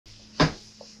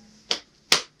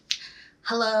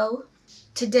Hello.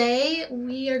 Today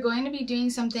we are going to be doing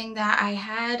something that I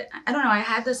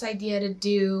had this idea to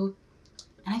do,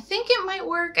 and I think it might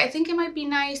work. I think it might be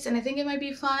nice, and I think it might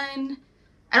be fun.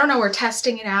 I don't know, we're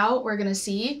testing it out. We're gonna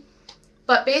see.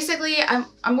 But basically,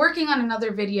 I'm working on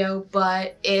another video,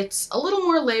 but it's a little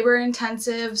more labor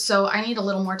intensive, so I need a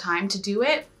little more time to do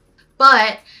it.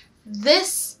 But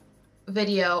this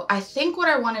video, I think what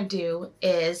I want to do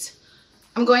is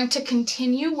I'm going to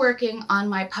continue working on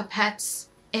my puppets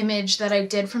image that I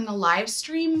did from the live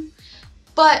stream.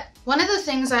 But one of the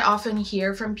things I often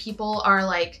hear from people are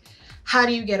like, how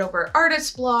do you get over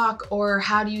artist block? Or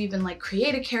how do you even like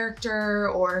create a character?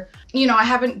 Or, you know, I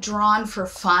haven't drawn for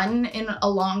fun in a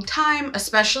long time,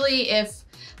 especially if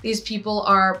these people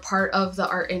are part of the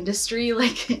art industry.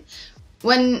 Like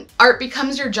when art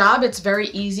becomes your job, it's very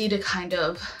easy to kind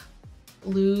of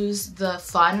lose the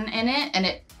fun in it, and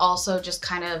it also just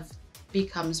kind of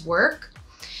becomes work.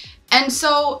 And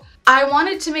so I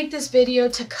wanted to make this video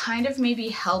to kind of maybe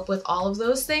help with all of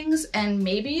those things, and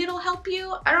maybe it'll help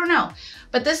you. I don't know.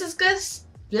 But this is Gus.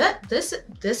 This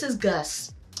is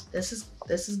Gus. This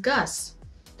is Gus.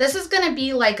 This is gonna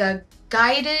be like a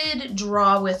guided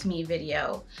draw with me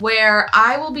video where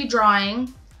I will be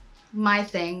drawing my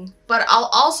thing, but I'll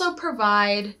also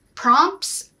provide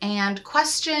prompts and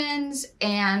questions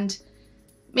and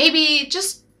maybe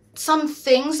just some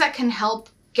things that can help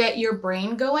get your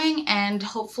brain going, and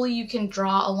hopefully you can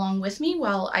draw along with me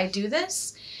while I do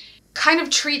this. Kind of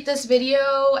treat this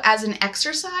video as an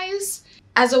exercise,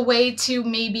 as a way to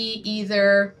maybe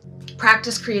either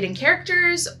practice creating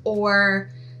characters or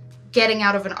getting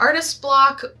out of an artist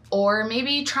block, or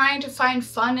maybe trying to find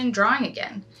fun in drawing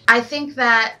again. I think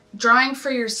that drawing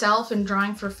for yourself and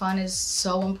drawing for fun is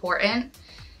so important.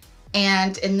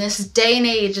 And in this day and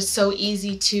age, it's so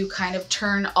easy to kind of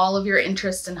turn all of your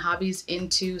interests and hobbies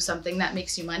into something that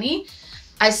makes you money.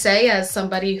 I say as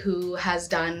somebody who has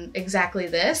done exactly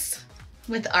this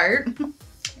with art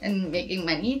and making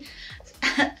money.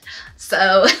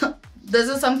 So this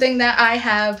is something that I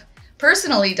have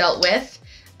personally dealt with.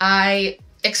 I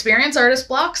experience artist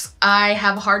blocks. I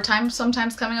have a hard time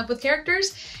sometimes coming up with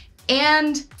characters.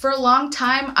 And for a long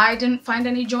time, I didn't find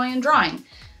any joy in drawing.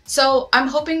 So I'm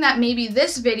hoping that maybe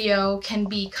this video can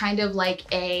be kind of like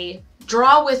a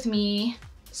draw with me.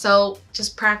 So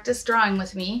just practice drawing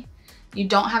with me. You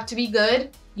don't have to be good.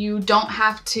 You don't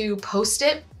have to post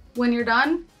it when you're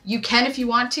done. You can if you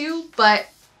want to, but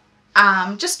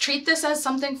just treat this as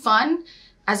something fun,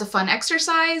 as a fun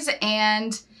exercise.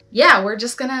 And yeah, we're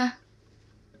just gonna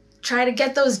try to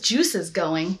get those juices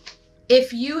going.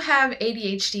 If you have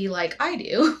ADHD like I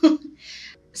do,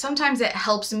 sometimes it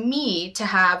helps me to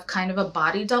have kind of a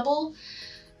body double.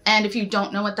 And if you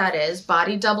don't know what that is,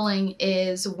 body doubling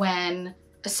is when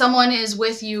someone is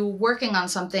with you working on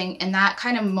something and that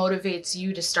kind of motivates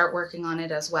you to start working on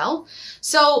it as well.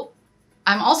 So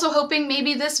I'm also hoping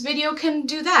maybe this video can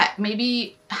do that.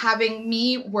 Maybe having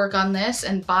me work on this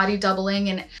and body doubling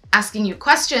and asking you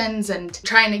questions and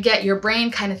trying to get your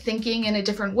brain kind of thinking in a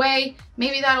different way,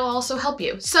 maybe that'll also help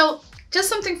you. So just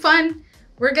something fun.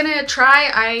 We're gonna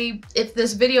try. If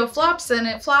this video flops, then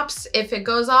it flops. If it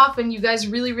goes off and you guys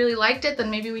really, really liked it,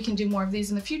 then maybe we can do more of these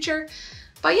in the future.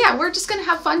 But yeah, we're just gonna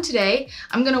have fun today.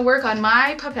 I'm gonna work on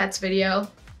my puppets video,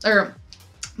 or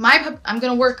I'm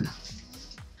gonna work,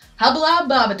 habla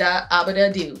babada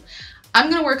abada do.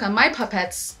 I'm gonna work on my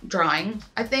puppets drawing.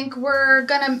 I think we're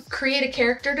gonna create a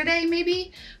character today,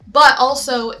 maybe. But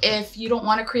also, if you don't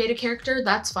wanna create a character,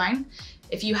 that's fine.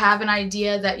 If you have an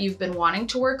idea that you've been wanting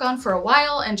to work on for a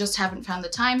while and just haven't found the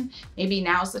time, maybe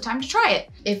now's the time to try it.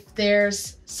 If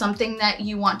there's something that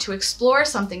you want to explore,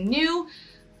 something new,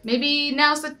 maybe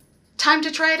now's the time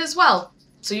to try it as well.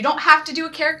 So you don't have to do a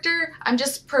character. I'm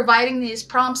just providing these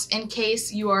prompts in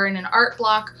case you are in an art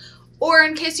block or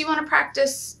in case you want to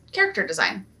practice character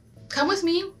design. Come with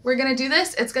me, we're gonna do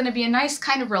this. It's gonna be a nice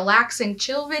kind of relaxing,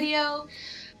 chill video.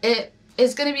 It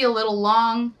is gonna be a little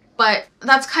long, but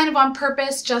that's kind of on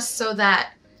purpose, just so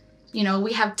that, you know,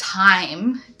 we have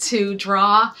time to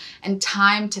draw and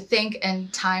time to think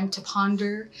and time to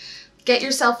ponder. Get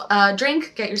yourself a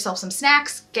drink, get yourself some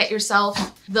snacks, get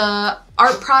yourself the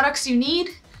art products you need,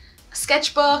 a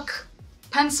sketchbook,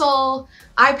 pencil,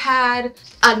 iPad,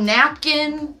 a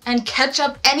napkin, and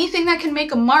ketchup, anything that can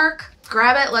make a mark.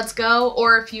 Grab it, let's go.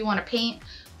 Or if you want to paint,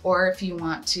 or if you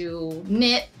want to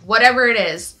knit, whatever it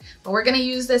is. But we're gonna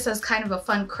use this as kind of a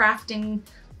fun crafting,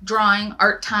 drawing,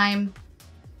 art time,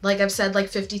 like I've said like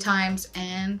 50 times,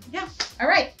 and yeah, all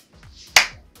right.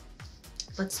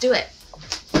 Let's do it.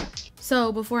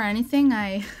 So before anything,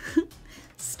 I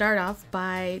start off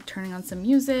by turning on some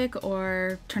music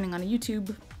or turning on a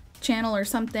YouTube channel or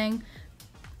something,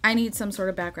 I need some sort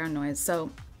of background noise.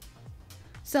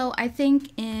 So I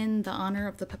think in the honor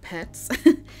of the Pupettes,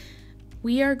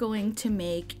 we are going to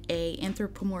make a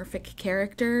anthropomorphic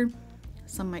character.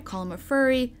 Some might call him a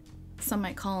furry, some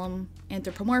might call him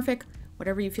anthropomorphic,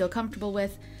 whatever you feel comfortable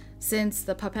with. Since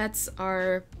the Pupettes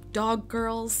are dog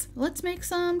girls, let's make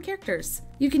some characters.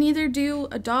 You can either do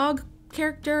a dog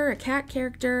character, a cat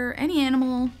character, any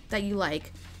animal that you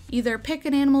like. Either pick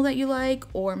an animal that you like,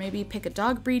 or maybe pick a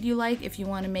dog breed you like. If you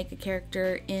want to make a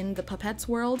character in the Pupettes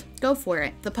world, go for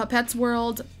it. The Pupettes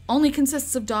world only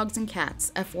consists of dogs and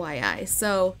cats, FYI.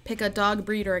 So pick a dog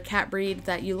breed or a cat breed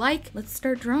that you like. Let's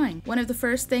start drawing. One of the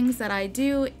first things that I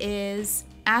do is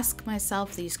ask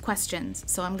myself these questions.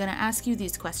 So I'm gonna ask you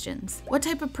these questions. What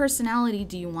type of personality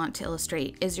do you want to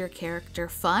illustrate? Is your character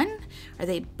fun? Are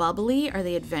they bubbly? Are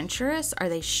they adventurous? Are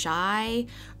they shy?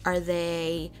 Are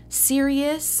they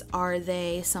serious? Are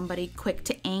they somebody quick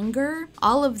to anger?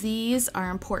 All of these are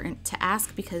important to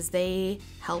ask because they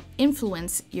help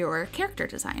influence your character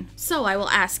design. So I will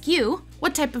ask you,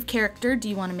 what type of character do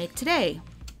you want to make today?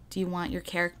 Do you want your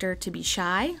character to be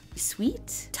shy,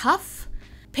 sweet, tough?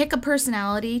 Pick a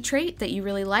personality trait that you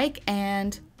really like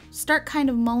and start kind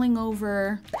of mulling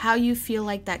over how you feel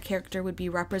like that character would be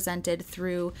represented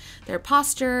through their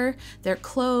posture, their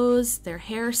clothes, their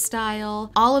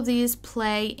hairstyle. All of these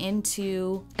play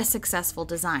into a successful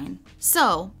design.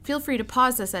 So feel free to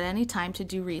pause this at any time to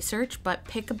do research, but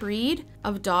pick a breed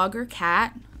of dog or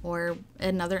cat, or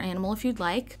another animal if you'd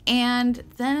like, and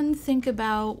then think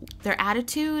about their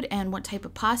attitude and what type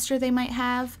of posture they might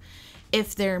have.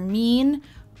 If they're mean,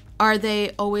 are they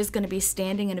always going to be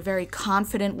standing in a very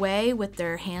confident way with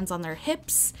their hands on their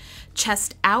hips,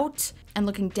 chest out, and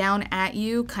looking down at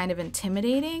you, kind of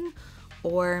intimidating?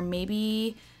 Or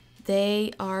maybe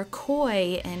they are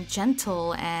coy and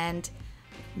gentle, and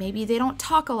maybe they don't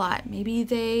talk a lot. Maybe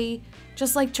they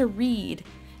just like to read.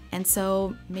 And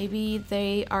so maybe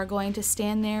they are going to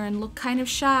stand there and look kind of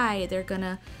shy. They're going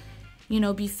to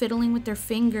be fiddling with their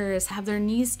fingers, have their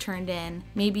knees turned in.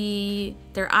 Maybe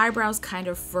their eyebrows kind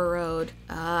of furrowed.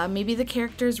 Maybe the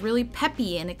character is really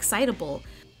peppy and excitable.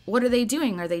 What are they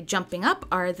doing? Are they jumping up?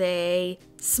 Are they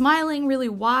smiling really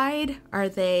wide? Are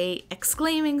they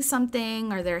exclaiming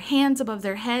something? Are their hands above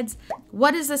their heads?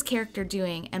 What is this character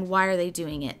doing and why are they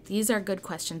doing it? These are good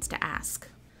questions to ask.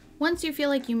 Once you feel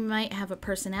like you might have a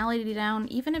personality down,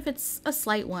 even if it's a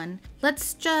slight one,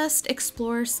 let's just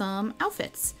explore some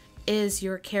outfits. Is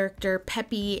your character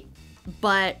peppy,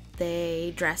 but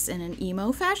they dress in an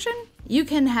emo fashion? You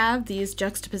can have these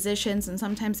juxtapositions, and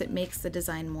sometimes it makes the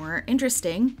design more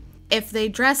interesting. If they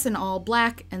dress in all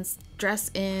black and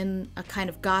dress in a kind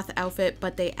of goth outfit,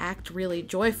 but they act really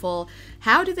joyful,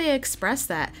 how do they express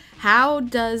that? How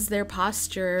does their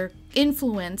posture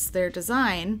influence their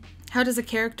design? How does a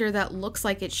character that looks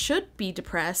like it should be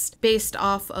depressed based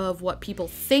off of what people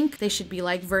think they should be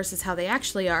like versus how they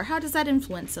actually are, how does that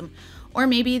influence them? Or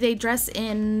maybe they dress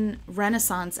in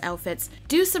Renaissance outfits.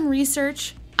 Do some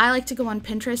research. I like to go on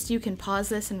Pinterest. You can pause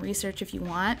this and research if you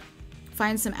want.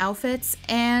 Find some outfits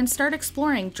and start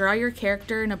exploring. Draw your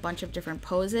character in a bunch of different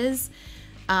poses,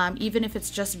 even if it's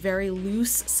just very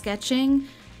loose sketching.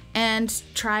 And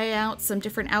try out some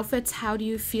different outfits. How do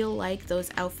you feel like those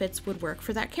outfits would work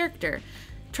for that character?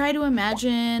 Try to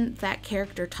imagine that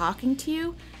character talking to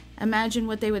you. Imagine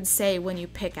what they would say when you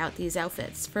pick out these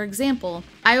outfits. For example,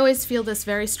 I always feel this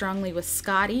very strongly with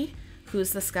Scotty,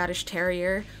 who's the Scottish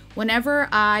Terrier. Whenever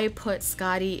I put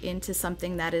Scotty into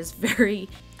something that is very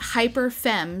hyper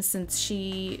femme, since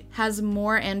she has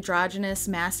more androgynous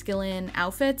masculine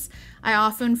outfits, I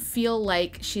often feel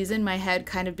like she's in my head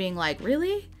kind of being like,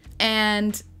 really?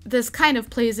 And this kind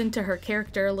of plays into her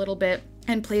character a little bit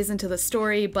and plays into the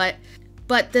story, but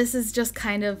this is just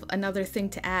kind of another thing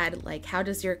to add. Like, how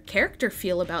does your character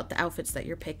feel about the outfits that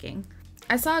you're picking?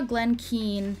 I saw Glen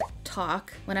Keane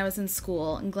talk when I was in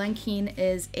school, and Glen Keane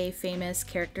is a famous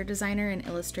character designer and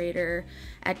illustrator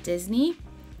at Disney.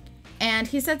 And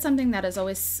he said something that has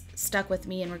always stuck with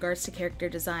me in regards to character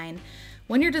design.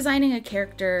 When you're designing a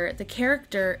character, the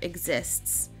character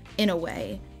exists in a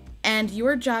way. And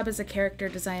your job as a character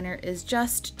designer is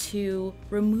just to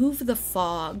remove the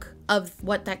fog of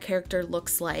what that character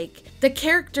looks like. The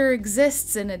character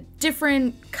exists in a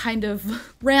different kind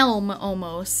of realm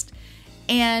almost.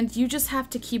 And you just have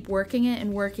to keep working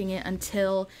it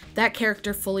until that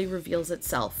character fully reveals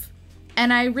itself.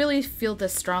 And I really feel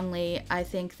this strongly. I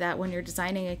think that when you're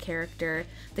designing a character,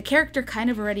 the character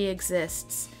kind of already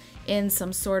exists in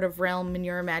some sort of realm in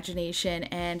your imagination,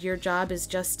 and your job is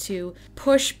just to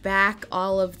push back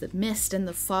all of the mist and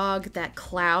the fog that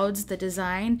clouds the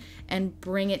design and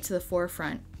bring it to the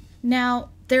forefront. Now,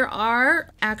 there are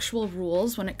actual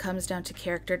rules when it comes down to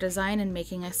character design and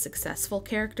making a successful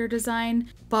character design,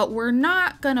 but we're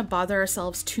not going to bother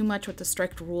ourselves too much with the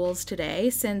strict rules today,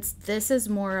 since this is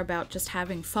more about just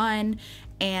having fun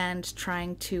and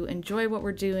trying to enjoy what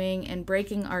we're doing and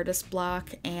breaking artist block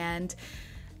and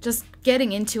just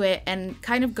getting into it and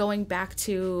kind of going back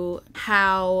to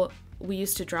how we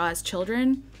used to draw as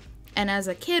children. And as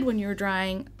a kid, when you were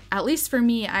drawing, at least for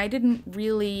me, I didn't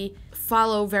really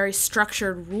follow very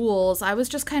structured rules. I was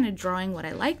just kind of drawing what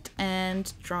I liked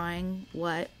and drawing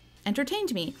what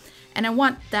entertained me. And I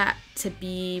want that to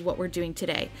be what we're doing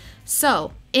today.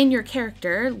 So in your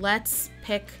character, let's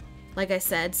pick, like I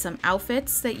said, some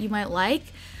outfits that you might like.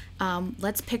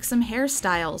 Let's pick some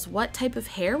hairstyles. What type of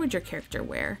hair would your character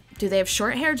wear? Do they have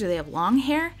short hair? Do they have long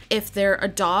hair? If they're a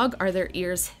dog, are their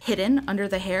ears hidden under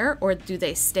the hair, or do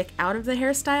they stick out of the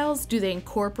hairstyles? Do they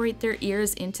incorporate their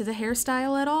ears into the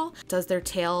hairstyle at all? Does their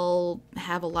tail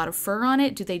have a lot of fur on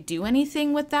it? Do they do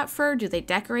anything with that fur? Do they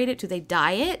decorate it? Do they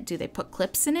dye it? Do they put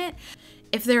clips in it?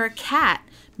 If they're a cat,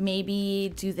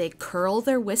 maybe do they curl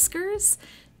their whiskers?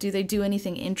 Do they do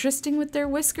anything interesting with their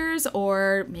whiskers?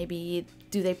 Or maybe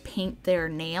do they paint their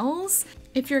nails?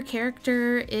 If your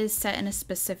character is set in a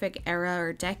specific era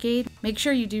or decade, make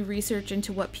sure you do research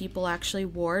into what people actually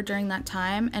wore during that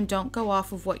time, and don't go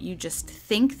off of what you just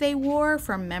think they wore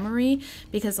from memory,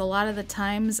 because a lot of the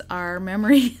times our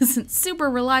memory isn't super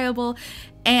reliable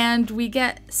and we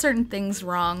get certain things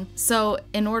wrong. So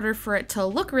in order for it to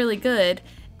look really good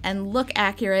and look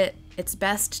accurate, it's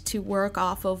best to work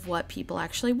off of what people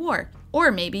actually wore. Or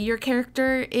maybe your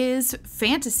character is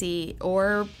fantasy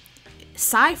or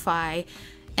sci-fi,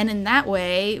 and in that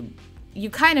way you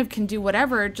kind of can do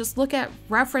whatever. Just look at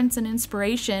reference and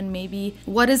inspiration. Maybe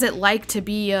what is it like to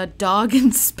be a dog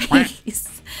in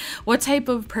space? What type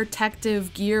of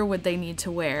protective gear would they need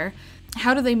to wear?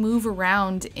 How do they move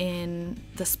around in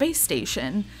the space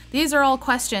station? These are all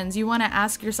questions you want to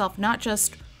ask yourself, not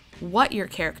just what your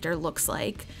character looks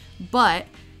like, but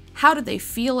how do they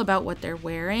feel about what they're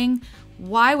wearing?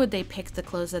 Why would they pick the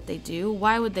clothes that they do?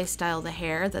 Why would they style the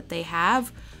hair that they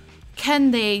have?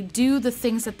 Can they do the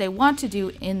things that they want to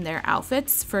do in their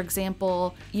outfits? For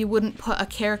example, you wouldn't put a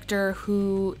character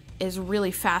who is a really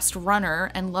fast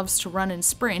runner and loves to run and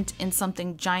sprint in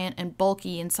something giant and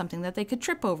bulky and something that they could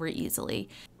trip over easily.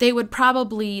 They would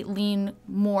probably lean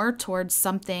more towards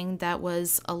something that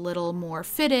was a little more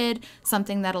fitted,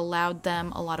 something that allowed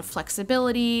them a lot of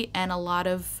flexibility and a lot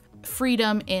of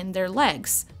freedom in their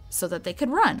legs so that they could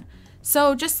run.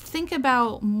 So just think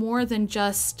about more than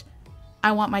just,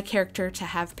 I want my character to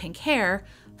have pink hair,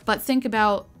 but think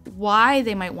about why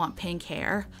they might want pink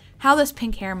hair, how this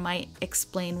pink hair might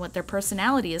explain what their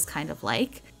personality is kind of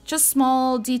like. Just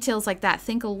small details like that.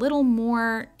 Think a little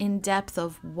more in depth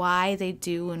of why they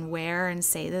do and wear and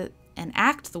say that and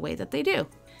act the way that they do.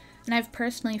 And I've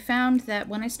personally found that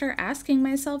when I start asking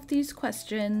myself these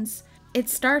questions, it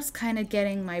starts kind of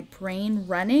getting my brain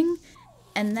running,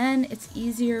 and then it's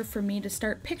easier for me to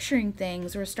start picturing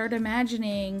things or start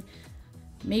imagining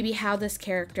maybe how this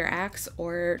character acts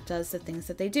or does the things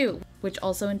that they do, which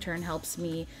also in turn helps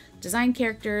me design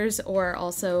characters or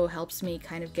also helps me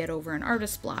kind of get over an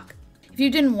artist block. If you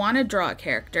didn't want to draw a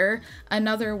character,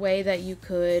 another way that you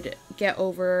could get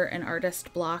over an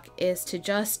artist block is to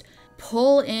just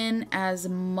pull in as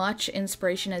much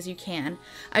inspiration as you can.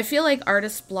 I feel like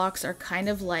artist blocks are kind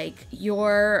of like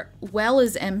your well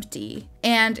is empty,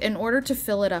 and in order to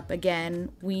fill it up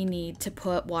again, we need to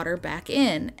put water back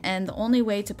in. And the only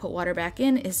way to put water back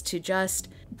in is to just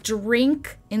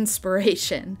drink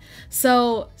inspiration.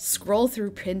 So scroll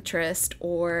through Pinterest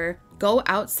or go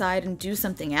outside and do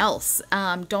something else.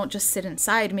 Don't just sit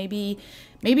inside. Maybe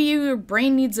your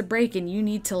brain needs a break and you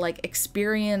need to like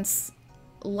experience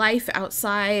life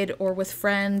outside or with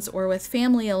friends or with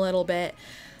family a little bit.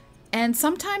 And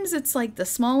sometimes it's like the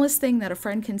smallest thing that a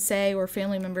friend can say or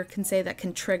family member can say that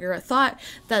can trigger a thought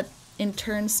that in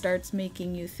turn starts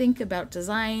making you think about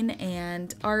design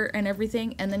and art and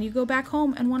everything, and then you go back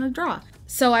home and want to draw.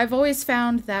 So I've always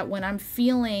found that when I'm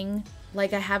feeling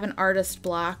like I have an artist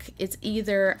block, it's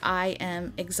either I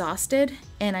am exhausted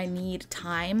and I need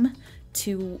time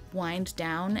to wind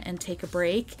down and take a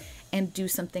break and do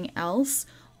something else,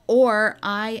 or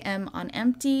I am on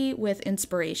empty with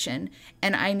inspiration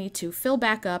and I need to fill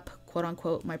back up, quote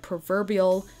unquote, my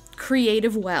proverbial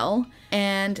creative well,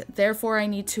 and therefore I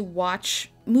need to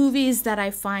watch movies that I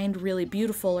find really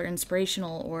beautiful or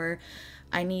inspirational, or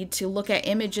I need to look at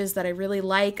images that I really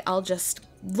like. I'll just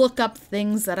look up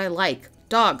things that I like.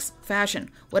 dogs, fashion,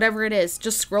 whatever it is,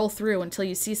 just scroll through until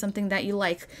you see something that you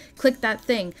like. Click that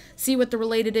thing, see what the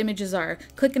related images are,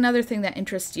 click another thing that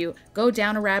interests you, go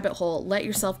down a rabbit hole, let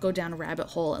yourself go down a rabbit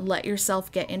hole, and let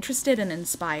yourself get interested and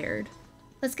inspired.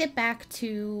 Let's get back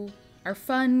to our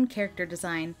fun character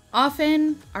design.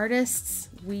 Often, artists,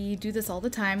 we do this all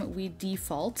the time, we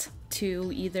default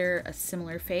to either a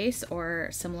similar face or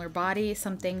a similar body,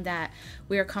 something that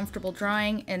we are comfortable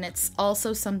drawing, and it's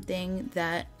also something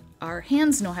that our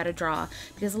hands know how to draw,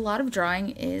 because a lot of drawing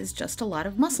is just a lot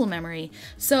of muscle memory.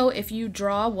 So if you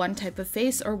draw one type of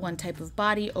face or one type of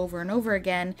body over and over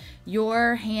again,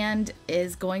 your hand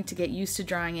is going to get used to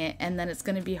drawing it, and then it's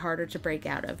going to be harder to break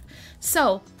out of.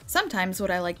 So sometimes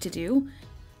what I like to do,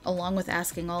 along with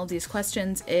asking all of these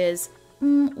questions, is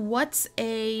what's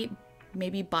a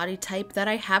maybe body type that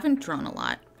I haven't drawn a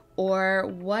lot? Or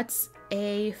what's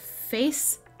a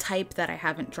face type that I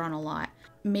haven't drawn a lot?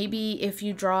 Maybe if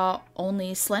you draw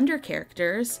only slender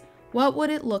characters, what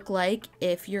would it look like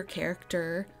if your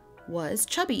character was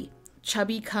chubby?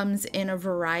 Chubby comes in a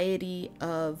variety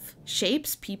of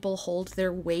shapes. People hold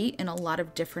their weight in a lot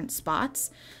of different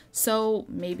spots. So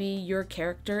maybe your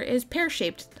character is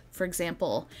pear-shaped, for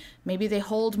example. Maybe they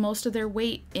hold most of their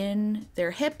weight in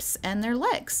their hips and their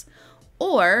legs.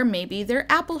 Or maybe they're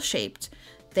apple-shaped.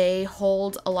 They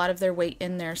hold a lot of their weight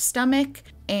in their stomach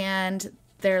and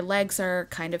their legs are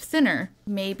kind of thinner.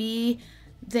 Maybe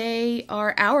they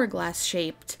are hourglass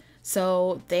shaped,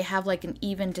 so they have like an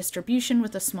even distribution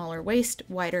with a smaller waist,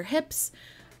 wider hips.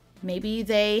 Maybe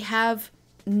they have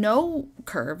no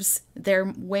curves.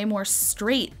 They're way more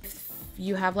straight. If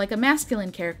you have like a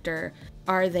masculine character,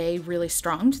 are they really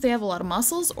strong? Do they have a lot of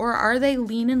muscles? Or are they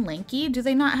lean and lanky? Do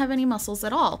they not have any muscles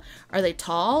at all? Are they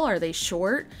tall? Are they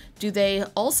short? Do they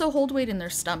also hold weight in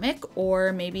their stomach?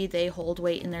 Or maybe they hold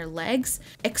weight in their legs?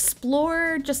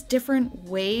 Explore just different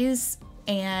ways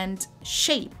and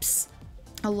shapes.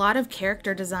 A lot of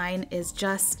character design is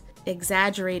just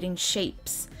exaggerating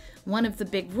shapes. One of the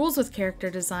big rules with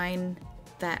character design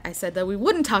that I said that we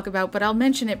wouldn't talk about, but I'll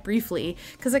mention it briefly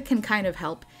because it can kind of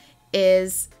help,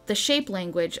 is the shape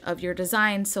language of your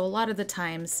design. So a lot of the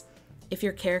times, if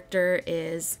your character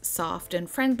is soft and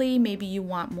friendly, maybe you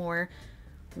want more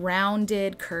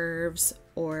rounded curves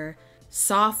or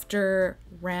softer,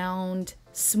 round,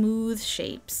 smooth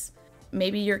shapes.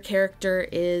 Maybe your character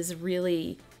is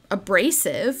really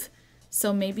abrasive,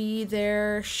 so maybe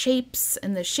their shapes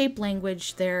and the shape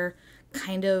language, they're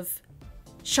kind of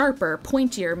sharper,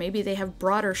 pointier. Maybe they have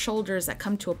broader shoulders that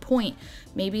come to a point.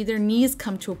 Maybe their knees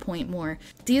come to a point more.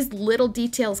 These little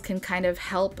details can kind of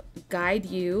help guide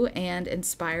you and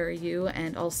inspire you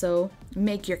and also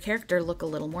make your character look a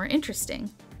little more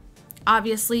interesting.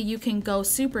 Obviously, you can go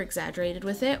super exaggerated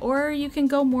with it, or you can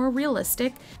go more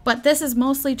realistic, but this is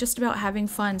mostly just about having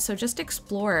fun, so just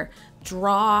explore,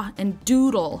 draw, and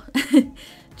doodle.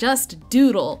 Just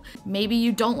doodle. Maybe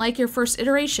you don't like your first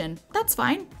iteration. That's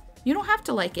fine. You don't have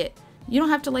to like it. You don't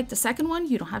have to like the second one.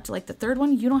 You don't have to like the third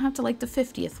one. You don't have to like the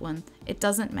 50th one. It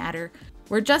doesn't matter.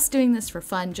 We're just doing this for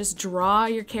fun. Just draw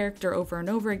your character over and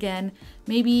over again.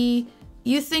 Maybe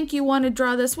you think you want to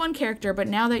draw this one character, but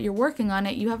now that you're working on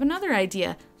it, you have another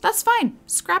idea. That's fine.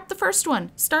 Scrap the first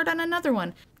one. Start on another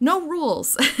one. No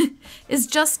rules. It's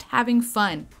just having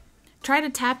fun. Try to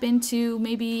tap into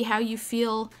maybe how you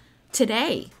feel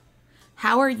today.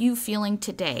 How are you feeling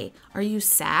today? Are you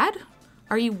sad?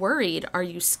 Are you worried? Are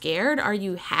you scared? Are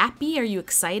you happy? Are you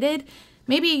excited?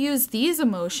 Maybe use these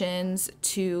emotions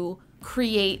to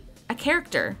create a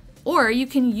character. Or you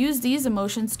can use these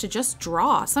emotions to just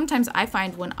draw. Sometimes I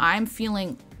find when I'm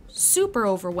feeling super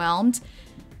overwhelmed,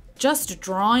 just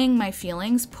drawing my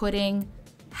feelings, putting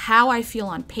how I feel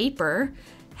on paper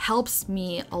helps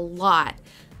me a lot.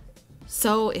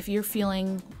 So if you're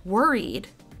feeling worried,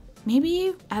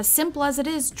 maybe as simple as it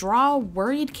is, draw a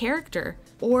worried character.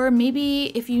 Or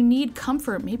maybe if you need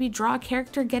comfort, maybe draw a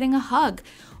character getting a hug.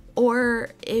 Or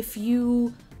if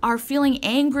you are feeling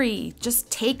angry,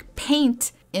 just take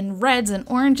paint in reds and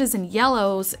oranges and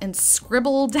yellows and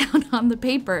scribble down on the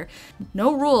paper.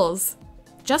 No rules,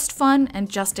 just fun and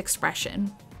just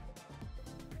expression.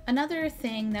 Another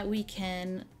thing that we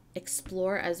can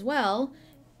explore as well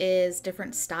is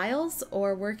different styles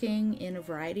or working in a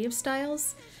variety of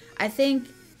styles. I think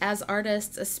as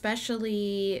artists,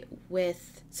 especially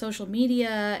with social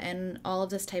media and all of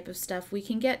this type of stuff, we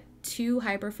can get too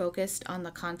hyper-focused on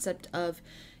the concept of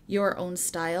your own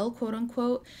style, quote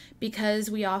unquote, because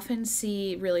we often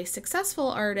see really successful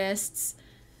artists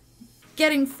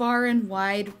getting far and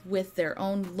wide with their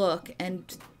own look,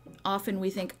 and often we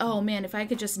think, oh man, if I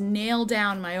could just nail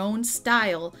down my own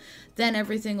style, then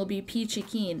everything will be peachy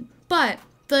keen. But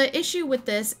The issue with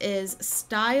this is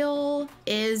style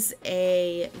is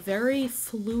a very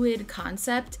fluid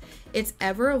concept. It's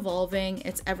ever evolving,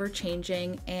 it's ever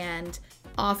changing, and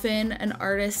often an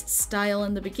artist's style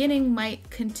in the beginning might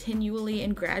continually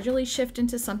and gradually shift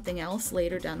into something else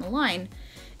later down the line.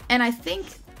 And I think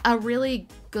a really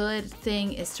good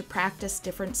thing is to practice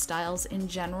different styles in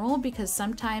general, because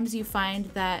sometimes you find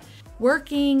that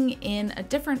working in a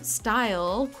different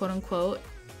style, quote unquote,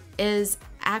 is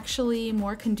actually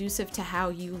more conducive to how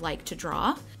you like to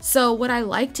draw. So what I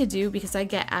like to do, because I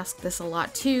get asked this a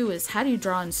lot too, is how do you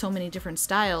draw in so many different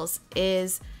styles,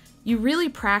 is you really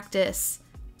practice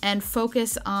and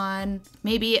focus on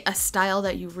maybe a style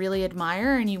that you really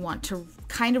admire and you want to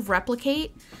kind of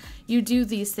replicate. You do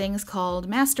these things called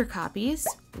master copies,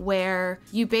 where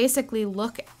you basically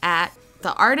look at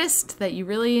the artist that you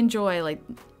really enjoy, like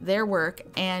their work,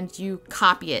 and you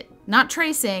copy it. Not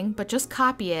tracing, but just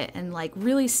copy it and like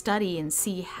really study and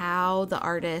see how the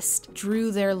artist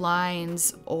drew their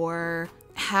lines or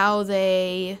how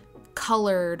they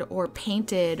colored or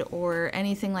painted or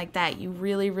anything like that. You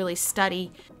really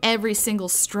study every single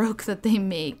stroke that they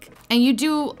make. And you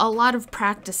do a lot of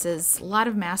practices, a lot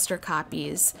of master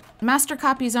copies. Master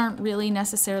copies aren't really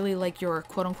necessarily like your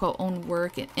quote unquote own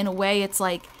work. In a way, it's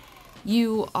like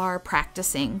you are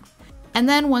practicing. And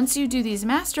then once you do these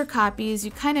master copies,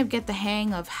 you kind of get the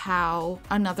hang of how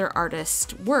another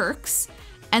artist works.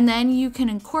 And then you can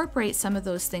incorporate some of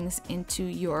those things into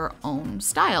your own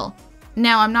style.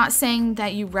 Now, I'm not saying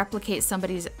that you replicate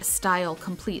somebody's style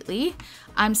completely.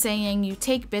 I'm saying you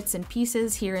take bits and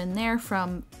pieces here and there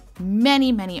from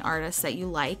many artists that you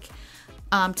like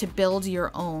to build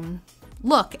your own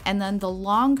look. And then the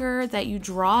longer that you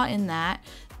draw in that,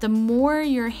 the more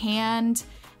your hand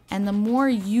and the more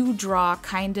you draw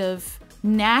kind of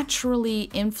naturally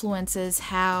influences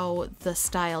how the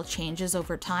style changes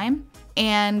over time.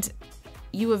 And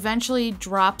you eventually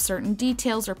drop certain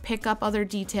details or pick up other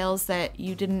details that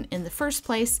you didn't in the first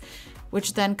place,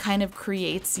 which then kind of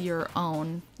creates your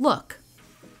own look.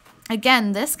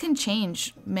 Again, this can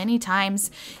change many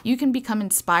times. You can become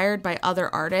inspired by other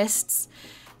artists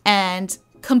and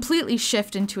completely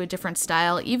shift into a different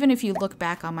style. Even if you look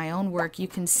back on my own work, you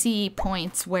can see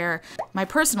points where my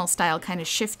personal style kind of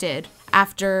shifted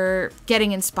after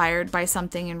getting inspired by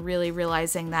something and really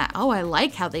realizing that, oh, I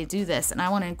like how they do this and I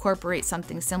want to incorporate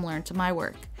something similar into my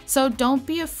work. So don't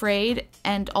be afraid,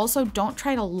 and also don't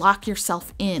try to lock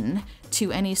yourself in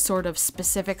to any sort of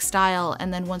specific style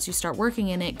and then once you start working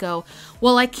in it go,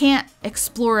 well, I can't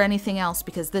explore anything else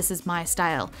because this is my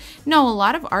style. No, a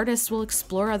lot of artists will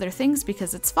explore other things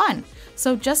because it's fun.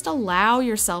 So just allow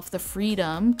yourself the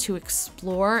freedom to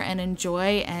explore and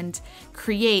enjoy and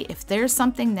create. If there's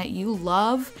something that you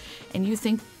love and you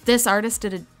think this artist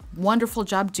did a wonderful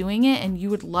job doing it and you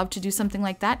would love to do something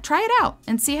like that, try it out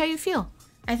and see how you feel.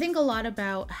 I think a lot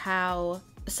about how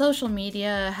social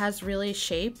media has really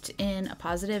shaped in a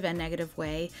positive and negative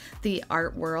way the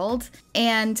art world.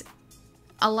 And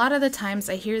a lot of the times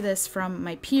I hear this from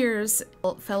my peers,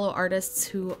 fellow artists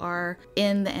who are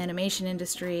in the animation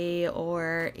industry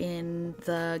or in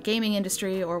the gaming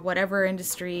industry or whatever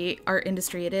industry, art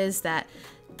industry it is, that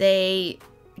they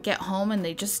get home and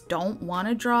they just don't want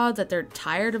to draw, that they're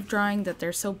tired of drawing, that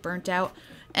they're so burnt out,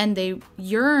 and they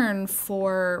yearn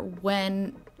for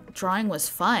when drawing was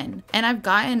fun. And I've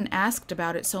gotten asked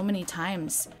about it so many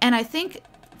times. And I think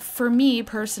for me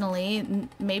personally,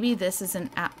 maybe this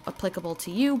isn't applicable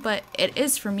to you, but it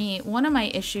is for me. One of my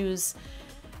issues,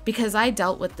 because I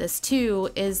dealt with this too,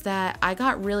 is that I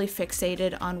got really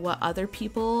fixated on what other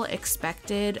people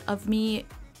expected of me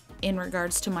in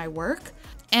regards to my work.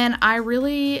 And I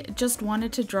really just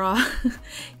wanted to draw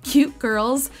cute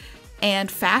girls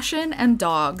and fashion and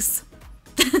dogs.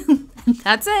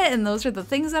 That's it, and those are the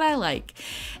things that I like.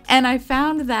 And I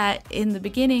found that in the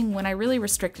beginning, when I really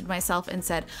restricted myself and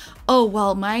said, oh,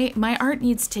 well, my art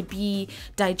needs to be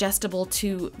digestible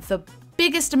to the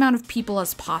biggest amount of people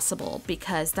as possible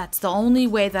because that's the only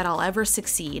way that I'll ever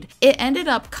succeed, it ended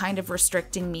up kind of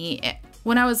restricting me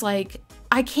when I was like,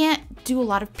 I can't do a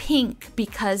lot of pink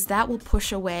because that will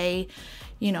push away,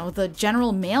 you know, the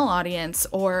general male audience,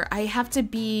 or I have to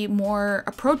be more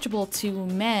approachable to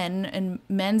men and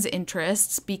men's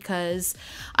interests because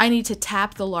I need to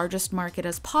tap the largest market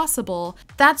as possible.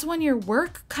 That's when your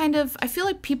work kind of, I feel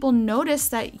like people notice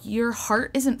that your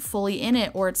heart isn't fully in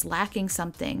it or it's lacking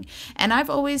something. And I've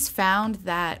always found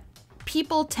that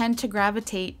people tend to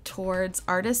gravitate towards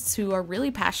artists who are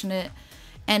really passionate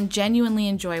and genuinely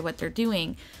enjoy what they're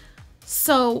doing.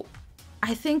 So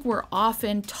I think we're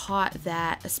often taught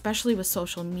that, especially with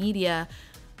social media,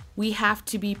 we have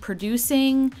to be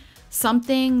producing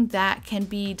something that can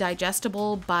be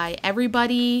digestible by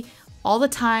everybody all the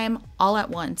time, all at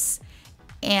once.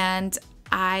 And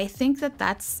I think that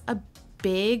that's a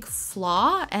big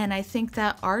flaw, and I think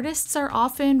that artists are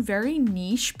often very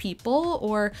niche people,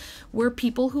 or we're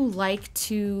people who like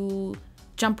to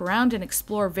jump around and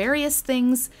explore various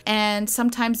things, and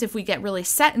sometimes if we get really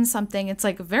set in something, it's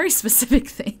like a very specific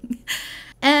thing.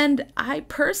 And I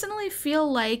personally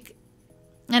feel like,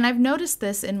 and I've noticed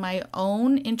this in my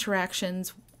own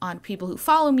interactions on people who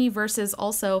follow me versus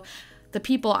also the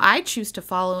people I choose to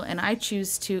follow and I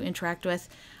choose to interact with,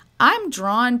 I'm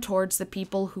drawn towards the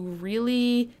people who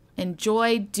really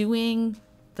enjoy doing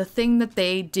the thing that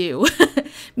they do.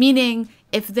 Meaning,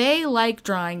 if they like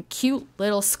drawing cute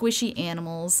little squishy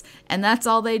animals and that's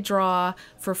all they draw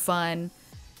for fun,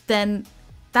 then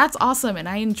that's awesome and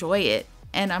I enjoy it.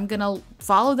 And I'm gonna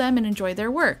follow them and enjoy their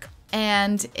work.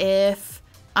 And if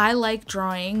I like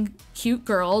drawing cute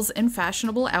girls in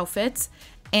fashionable outfits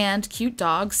and cute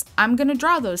dogs, I'm gonna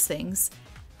draw those things.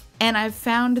 And I've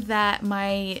found that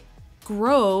my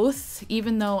growth,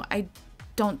 even though I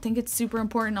don't think it's super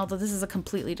important, although this is a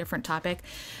completely different topic,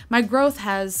 my growth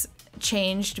has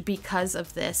changed because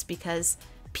of this, because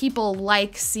people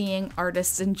like seeing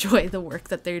artists enjoy the work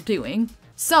that they're doing.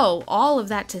 So all of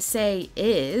that to say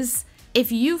is,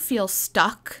 if you feel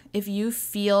stuck, if you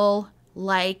feel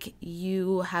like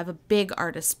you have a big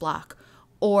artist block,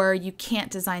 or you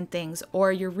can't design things,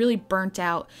 or you're really burnt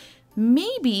out,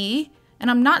 maybe, and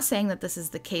I'm not saying that this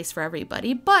is the case for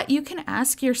everybody, but you can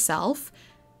ask yourself,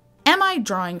 am I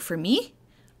drawing for me?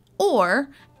 Or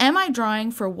am I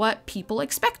drawing for what people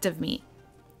expect of me?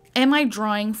 Am I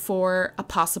drawing for a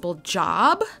possible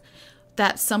job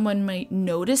that someone might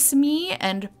notice me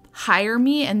and hire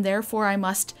me, and therefore I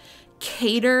must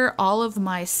cater all of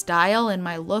my style and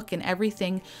my look and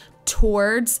everything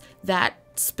towards that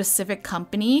specific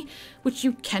company, which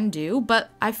you can do,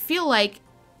 but I feel like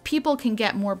people can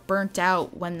get more burnt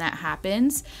out when that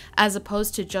happens, as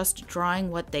opposed to just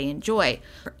drawing what they enjoy.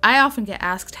 I often get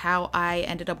asked how I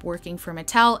ended up working for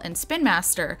Mattel and Spin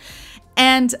Master,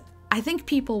 and I think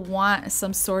people want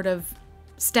some sort of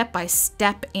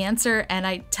step-by-step answer, and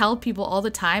I tell people all the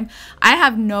time, I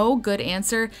have no good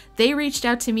answer. They reached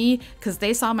out to me because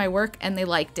they saw my work and they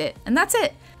liked it, and that's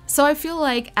it. So I feel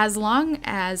like as long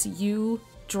as you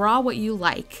draw what you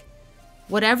like,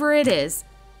 whatever it is,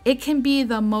 it can be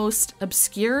the most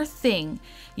obscure thing.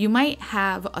 You might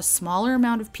have a smaller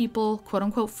amount of people, quote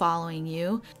unquote, following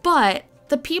you, but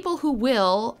the people who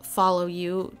will follow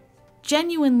you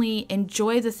genuinely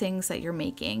enjoy the things that you're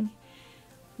making,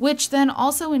 which then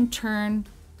also in turn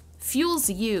fuels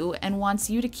you and wants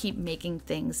you to keep making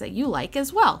things that you like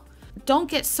as well. Don't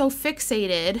get so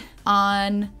fixated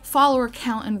on follower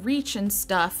count and reach and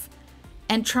stuff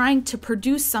and trying to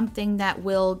produce something that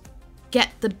will get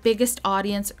the biggest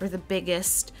audience or the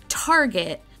biggest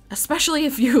target, especially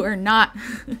if you are not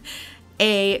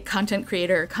a content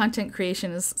creator. Content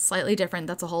creation is slightly different.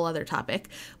 That's a whole other topic.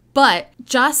 But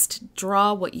just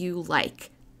draw what you like.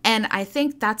 And I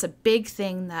think that's a big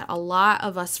thing that a lot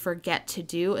of us forget to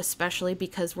do, especially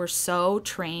because we're so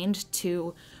trained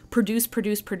to produce,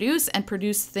 and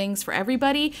produce things for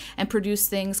everybody, and produce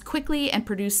things quickly, and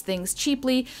produce things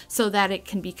cheaply so that it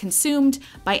can be consumed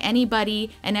by anybody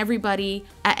and everybody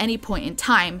at any point in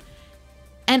time.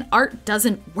 And art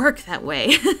doesn't work that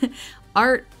way.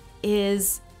 Art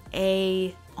is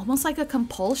almost like a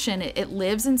compulsion. It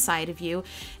lives inside of you,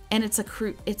 and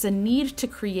it's a need to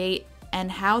create, and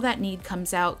how that need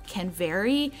comes out can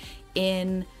vary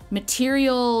in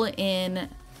material, in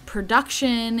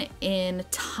production, in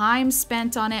time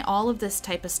spent on it. All of this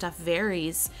type of stuff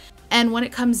varies. And when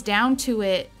it comes down to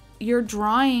it, you're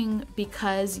drawing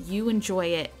because you enjoy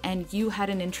it and you had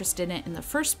an interest in it in the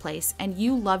first place, and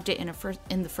you loved it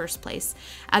in the first place.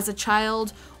 As a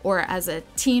child or as a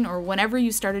teen or whenever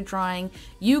you started drawing,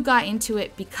 you got into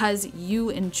it because you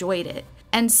enjoyed it.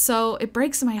 And so it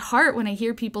breaks my heart when I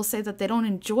hear people say that they don't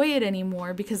enjoy it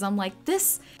anymore, because I'm like,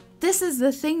 this is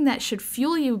the thing that should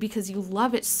fuel you because you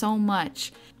love it so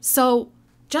much. So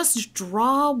just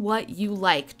draw what you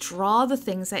like. Draw the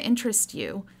things that interest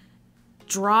you.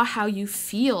 Draw how you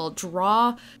feel.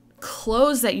 Draw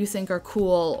clothes that you think are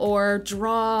cool, or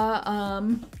draw,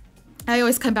 I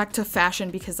always come back to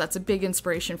fashion because that's a big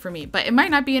inspiration for me, but it might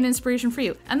not be an inspiration for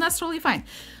you, and that's totally fine.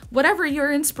 Whatever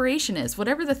your inspiration is,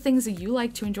 whatever the things that you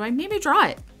like to enjoy, maybe draw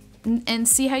it and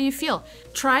see how you feel.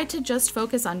 Try to just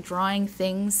focus on drawing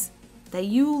things that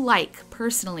you like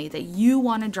personally, that you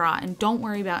want to draw, and don't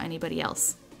worry about anybody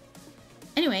else.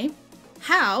 Anyway,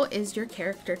 how is your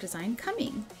character design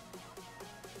coming?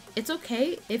 It's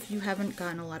okay if you haven't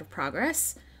gotten a lot of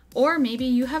progress, Or maybe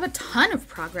you have a ton of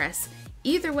progress.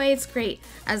 Either way, it's great,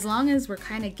 as long as we're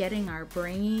kind of getting our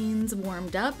brains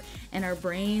warmed up and our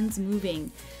brains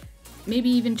moving. Maybe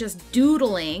even just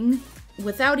doodling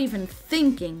without even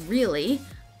thinking, really,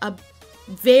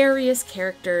 various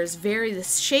characters,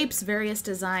 various shapes, various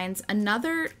designs.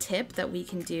 Another tip that we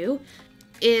can do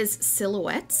is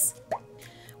silhouettes,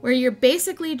 where you're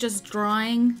basically just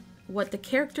drawing what the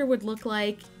character would look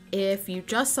like if you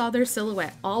just saw their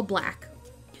silhouette, all black.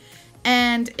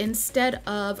 And instead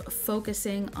of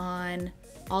focusing on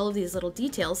all of these little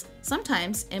details,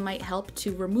 sometimes it might help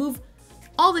to remove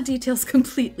all the details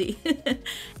completely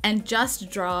and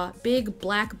just draw big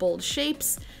black bold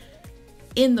shapes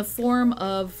in the form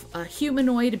of a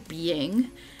humanoid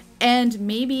being. And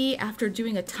maybe after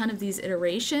doing a ton of these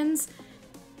iterations,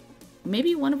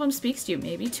 maybe one of them speaks to you,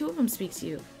 maybe two of them speak to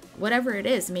you, whatever it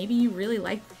is. Maybe you really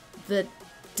like the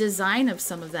design of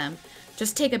some of them.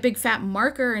 Just take a big fat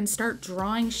marker and start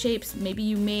drawing shapes. Maybe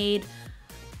you made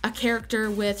a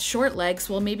character with short legs.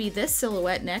 Well, maybe this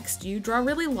silhouette next, you draw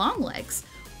really long legs.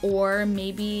 Or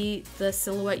maybe the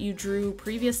silhouette you drew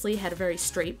previously had a very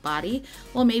straight body.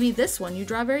 Well, maybe this one you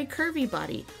draw a very curvy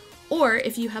body. Or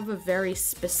if you have a very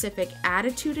specific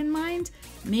attitude in mind,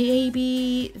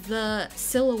 maybe the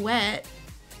silhouette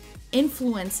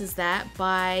influences that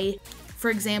by, for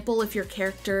example, if your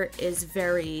character is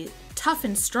very tough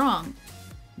and strong,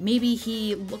 maybe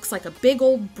he looks like a big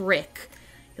old brick,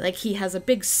 like he has a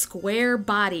big square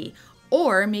body.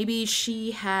 Or maybe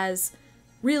she has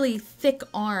really thick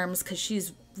arms because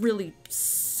she's really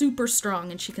super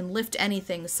strong and she can lift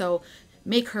anything, so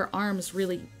make her arms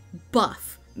really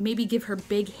buff. Maybe give her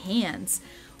big hands.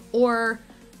 Or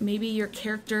maybe your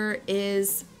character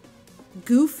is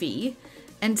goofy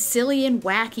and silly and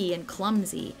wacky and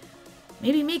clumsy.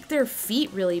 Maybe make their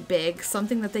feet really big,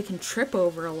 something that they can trip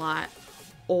over a lot.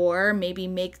 Or maybe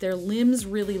make their limbs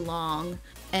really long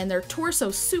and their torso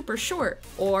super short.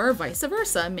 Or vice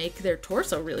versa, make their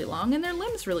torso really long and their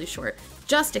limbs really short.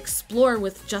 Just explore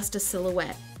with just a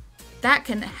silhouette. That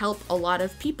can help a lot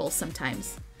of people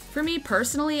sometimes. For me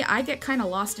personally, I get kind of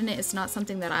lost in it. It's not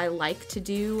something that I like to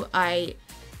do. I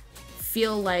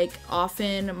feel like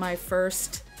often my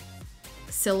first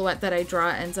silhouette that I draw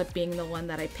ends up being the one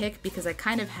that I pick because I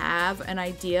kind of have an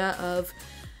idea of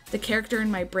the character in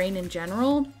my brain in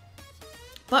general.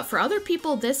 But for other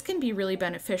people, this can be really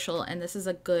beneficial, and this is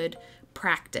a good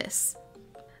practice.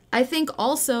 I think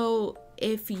also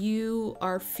if you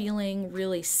are feeling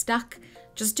really stuck,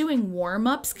 just doing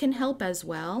warm-ups can help as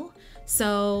well.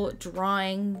 So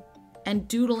drawing and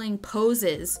doodling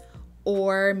poses,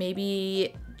 or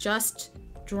maybe just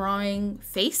drawing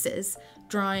faces,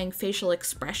 drawing facial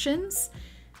expressions.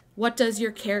 What does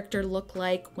your character look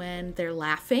like when they're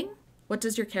laughing? What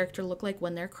does your character look like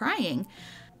when they're crying?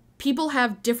 People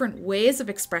have different ways of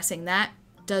expressing that.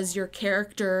 Does your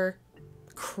character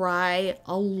cry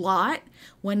a lot?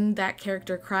 When that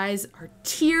character cries, are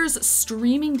tears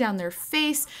streaming down their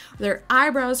face? Are their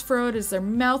eyebrows furrowed? Is their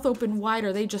mouth open wide?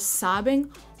 Are they just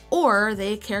sobbing? Or are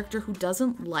they a character who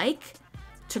doesn't like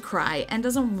to cry and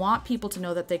doesn't want people to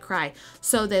know that they cry?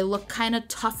 So they look kind of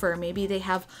tougher. Maybe they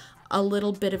have a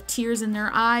little bit of tears in their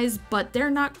eyes, but they're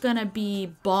not gonna be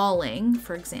bawling,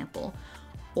 for example.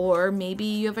 Or maybe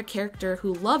you have a character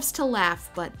who loves to laugh,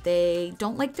 but they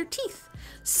don't like their teeth,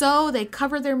 so they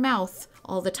cover their mouth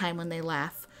all the time when they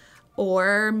laugh.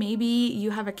 Or maybe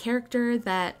you have a character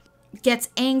that gets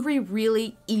angry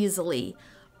really easily,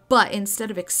 but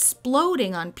instead of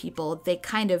exploding on people, they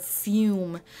kind of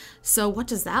fume. So what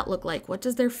does that look like? What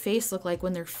does their face look like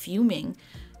when they're fuming?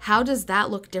 How does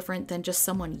that look different than just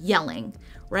someone yelling,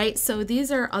 right? So these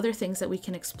are other things that we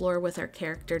can explore with our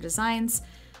character designs.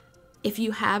 If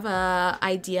you have an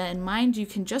idea in mind, you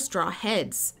can just draw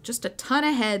heads, just a ton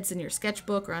of heads in your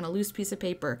sketchbook or on a loose piece of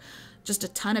paper. Just a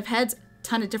ton of heads,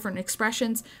 ton of different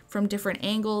expressions from different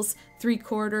angles,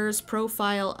 3/4,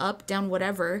 profile, up, down,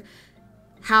 whatever.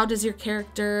 How does your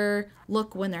character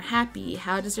look when they're happy?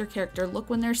 How does your character look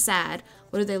when they're sad?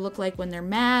 What do they look like when they're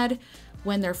mad,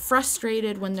 when they're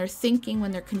frustrated, when they're thinking, when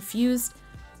they're confused?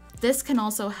 This can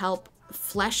also help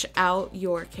flesh out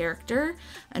your character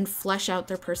and flesh out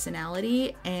their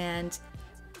personality, and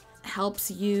helps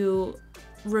you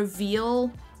reveal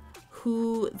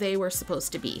who they were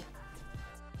supposed to be.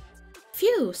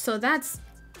 Phew, so that's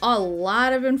a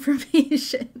lot of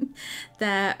information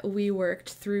that we worked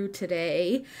through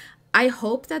today. I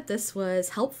hope that this was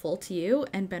helpful to you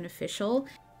and beneficial.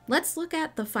 Let's look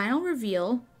at the final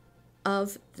reveal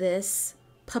of this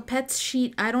Puppets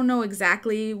sheet. I don't know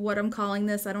exactly what I'm calling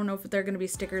this. I don't know if they're going to be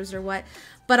stickers or what,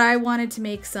 but I wanted to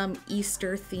make some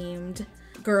Easter themed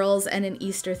girls and an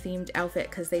Easter themed outfit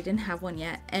because they didn't have one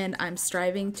yet, and I'm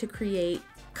striving to create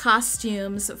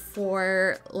costumes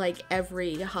for like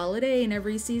every holiday and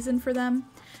every season for them,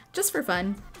 just for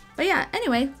fun. But yeah,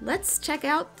 anyway, let's check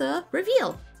out the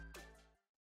reveal.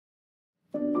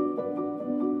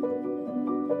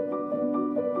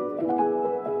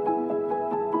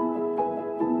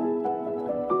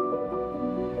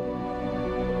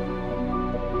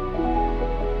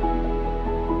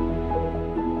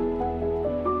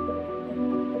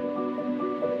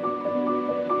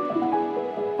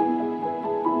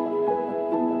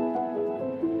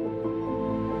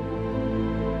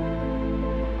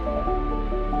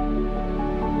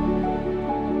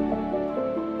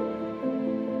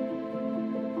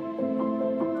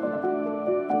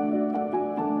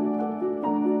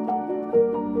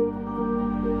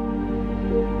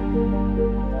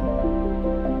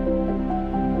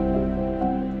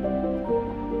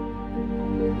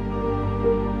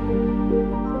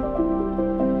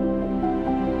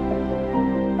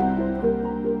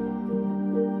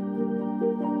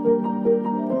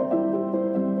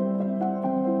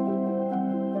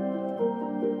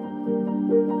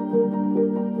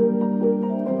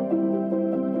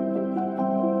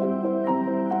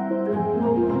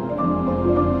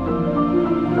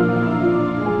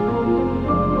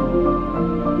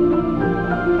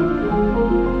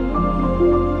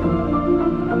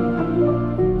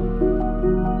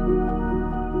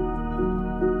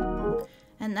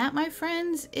 And that, my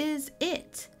friends, is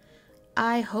it.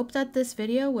 I hope that this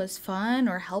video was fun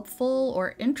or helpful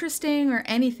or interesting or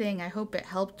anything. I hope it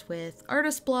helped with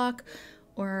artist block,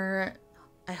 or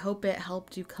I hope it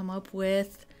helped you come up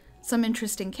with some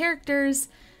interesting characters.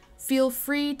 Feel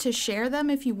free to share them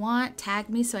if you want. Tag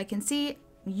me so I can see.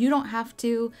 You don't have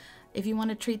to. If you want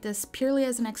to treat this purely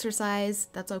as an exercise,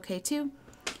 that's okay too.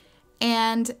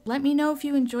 And let me know if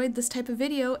you enjoyed this type of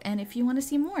video and if you want to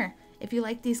see more. If you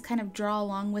like these kind of draw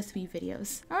along with me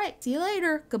videos. All right, see you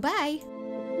later. Goodbye.